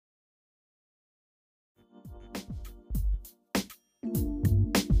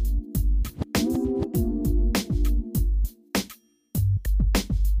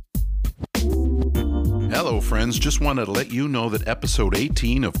Hello, friends. Just wanted to let you know that episode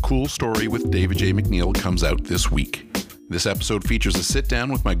 18 of Cool Story with David J. MacNeil comes out this week. This episode features a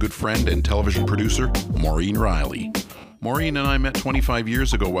sit-down with my good friend and television producer, Maureen Riley. Maureen and I met 25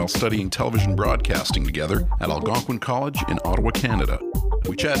 years ago while studying television broadcasting together at Algonquin College in Ottawa, Canada.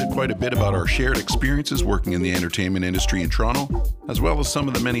 We chatted quite a bit about our shared experiences working in the entertainment industry in Toronto, as well as some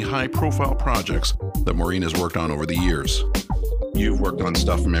of the many high-profile projects that Maureen has worked on over the years. You've worked on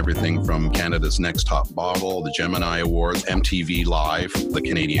stuff from everything from Canada's Next Top Bottle, the Gemini Awards, MTV Live, the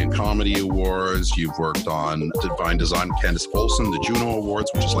Canadian Comedy Awards. You've worked on Divine Design with Candace Olson, the Juno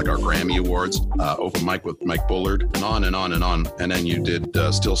Awards, which is like our Grammy Awards, Open Mic with Mike Bullard, and on and on and on. And then you did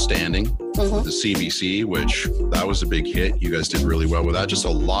Still Standing, the CBC, which that was a big hit. You guys did really well with that. Just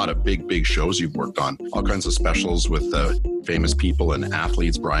a lot of big shows you've worked on. All kinds of specials with famous people and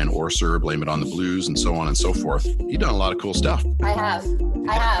athletes, Brian Orser, Blame It on the Blues, and so on and so forth. You've done a lot of cool stuff. I have.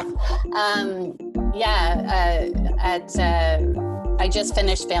 I just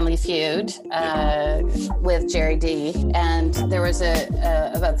finished Family Feud with Jerry D, and there was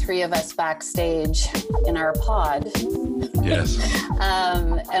about three of us backstage in our pod. Yes.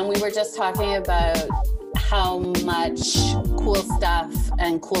 And we were just talking about how much cool stuff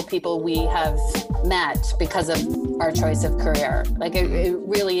and cool people we have met because of our choice of career. Like it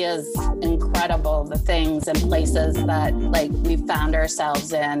really is incredible, the things and places that like we found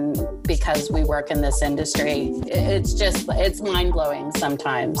ourselves in because we work in this industry. It's mind-blowing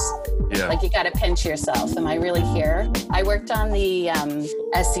sometimes. Yeah. Like you got to pinch yourself. Am I really here? I worked on the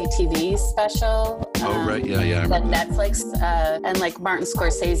SCTV special. Oh, right. Yeah. That Netflix, and like Martin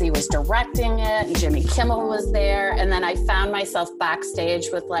Scorsese was directing it and Jimmy Kimmel was there. And then I found myself backstage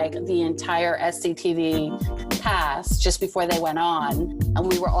with like the entire SCTV cast just before they went on.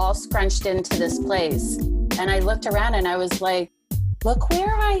 And we were all scrunched into this place. And I looked around and I was like, look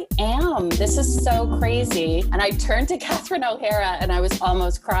where I am. This is so crazy. And I turned to Catherine O'Hara and I was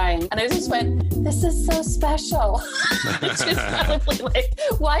almost crying. And I just went, this is so special. It's just probably like,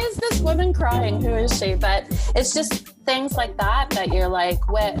 why is this woman crying? Who is she? But it's just things like that you're like,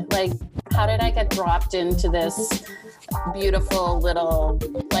 what, like, how did I get dropped into this beautiful little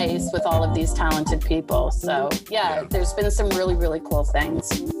place with all of these talented people? So yeah, there's been some really, really cool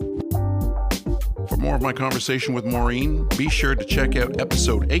things. For more of my conversation with Maureen, be sure to check out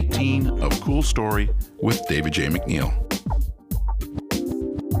episode 18 of Cool Story with David J. MacNeil.